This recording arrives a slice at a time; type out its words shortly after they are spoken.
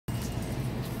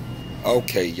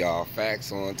Okay, y'all,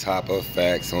 facts on top of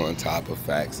facts on top of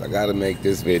facts. I gotta make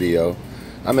this video.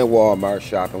 I'm at Walmart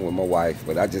shopping with my wife,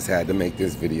 but I just had to make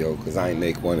this video because I ain't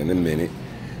make one in a minute.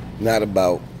 Not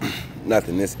about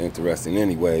nothing this interesting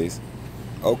anyways.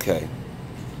 Okay.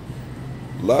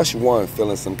 Lush 1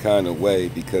 feeling some kind of way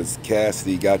because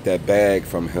Cassidy got that bag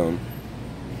from him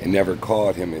and never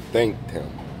called him and thanked him.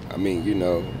 I mean, you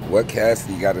know, what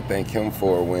Cassidy got to thank him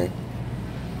for when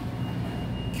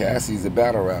Cassidy's a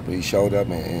battle rapper. He showed up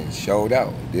and showed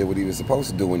out. Did what he was supposed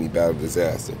to do when he battled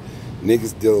disaster.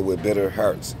 Niggas deal with bitter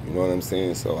hearts. You know what I'm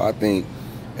saying? So I think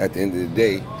at the end of the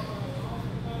day,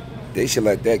 they should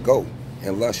let that go.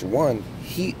 And Lush 1,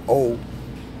 he owed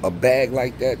a bag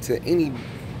like that to any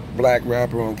black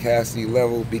rapper on Cassidy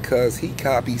level because he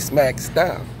copied Smack's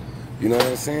style. You know what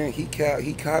I'm saying? He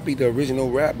copied the original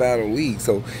rap battle league.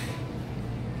 So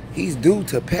he's due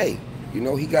to pay. You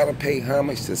know, he got to pay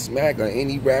homage to Smack or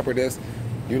any rapper that's,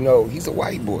 you know, he's a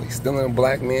white boy, stealing a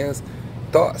black man's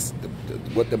thoughts.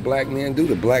 What the black man do,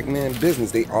 the black man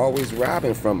business, they always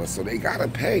robbing from us, so they got to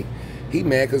pay. He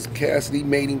mad because Cassidy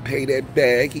made him pay that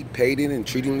bag. He paid it and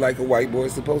treated him like a white boy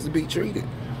is supposed to be treated.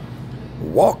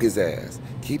 Walk his ass.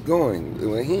 Keep going.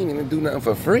 He ain't even do nothing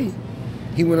for free.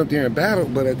 He went up there and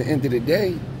battled, but at the end of the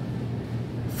day,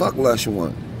 fuck Lush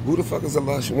 1. Who the fuck is a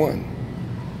Lush 1?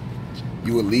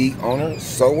 You a league owner?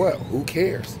 So what? Who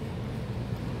cares?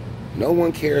 No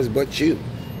one cares but you.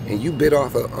 And you bit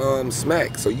off of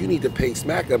Smack, so you need to pay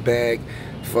Smack a bag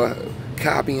for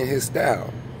copying his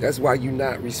style. That's why you're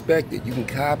not respected. You can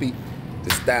copy the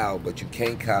style, but you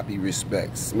can't copy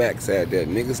respect. Smack said that.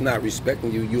 Niggas not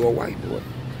respecting you, you a white boy.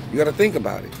 You gotta think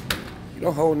about it. You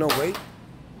don't hold no weight.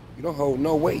 You don't hold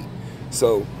no weight.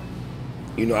 So,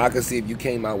 you know, I can see if you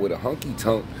came out with a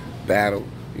honky-tonk battle,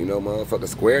 you know, motherfucker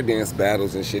square dance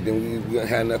battles and shit, then we wouldn't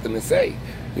have nothing to say.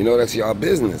 You know, that's y'all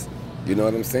business. You know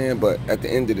what I'm saying? But at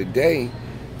the end of the day,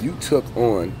 you took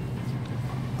on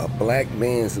a black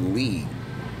man's league,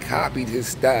 copied his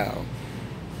style,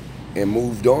 and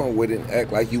moved on with it and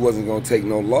act like you wasn't gonna take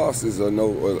no losses or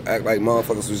act like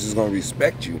motherfuckers was just gonna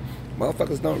respect you.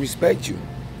 Motherfuckers don't respect you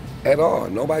at all.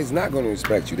 Nobody's not gonna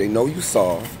respect you. They know you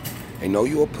soft. They know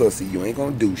you a pussy. You ain't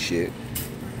gonna do shit.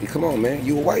 Come on, man.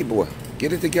 You a white boy.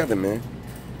 Get it together, man.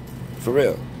 For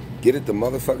real. Get it the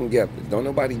motherfucking together. Don't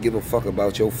nobody give a fuck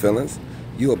about your feelings.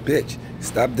 You a bitch.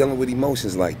 Stop dealing with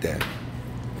emotions like that.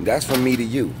 And that's from me to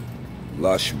you.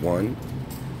 Lush 1.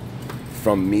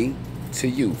 From me to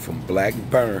you. From Black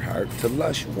Bernhardt to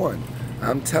Lush 1.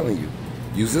 I'm telling you.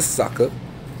 You's a sucker.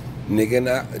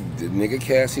 Nigga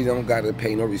Cassidy don't gotta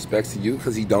pay no respects to you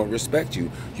because he don't respect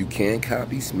you. You can't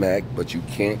copy Smack, but you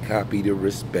can't copy the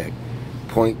respect.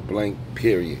 Point blank,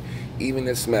 period. Even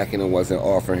if Smacking wasn't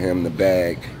offering him the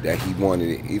bag that he wanted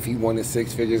it, if he wanted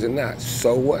 6 figures or not,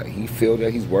 so what? He feel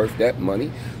that he's worth that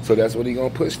money, so that's what he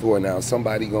gonna push for. Now, if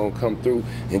somebody gonna come through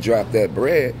and drop that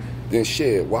bread, then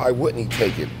shit, why wouldn't he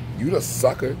take it? You the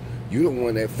sucker. You the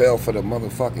one that fell for the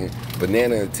motherfucking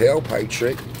banana and tailpipe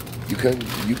trick.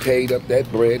 You paid up that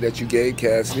bread that you gave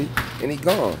Cassidy, and he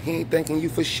gone. He ain't thanking you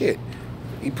for shit.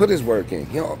 He put his work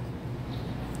in. You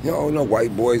don't know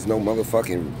white boys no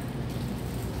motherfucking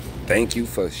thank you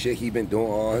for shit he been doing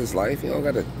all his life. You don't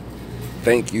gotta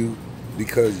thank you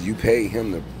because you paid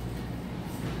him to,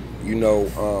 you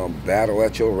know, battle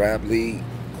at your rap league.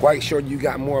 Quite sure you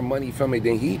got more money from it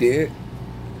than he did,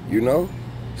 you know?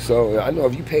 So I know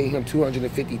if you paid him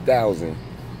 $250,000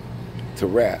 to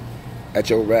rap at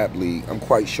your rap league, I'm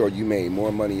quite sure you made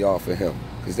more money off of him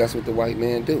because that's what the white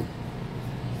man do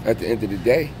at the end of the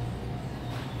day.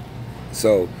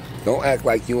 So don't act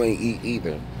like you ain't eat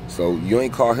either. So you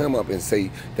ain't call him up and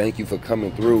say, thank you for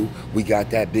coming through. We got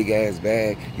that big ass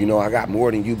bag. You know, I got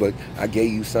more than you, but I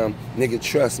gave you some. Nigga,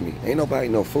 trust me. Ain't nobody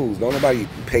no fools. Don't nobody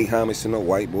pay homage to no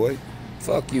white boy.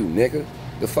 Fuck you, nigga.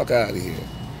 The fuck out of here.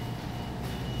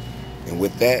 And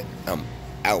with that, I'm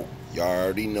out. Y'all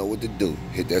already know what to do.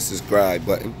 Hit that subscribe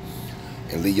button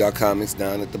and leave y'all comments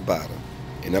down at the bottom.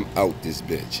 And I'm out this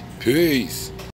bitch. Peace.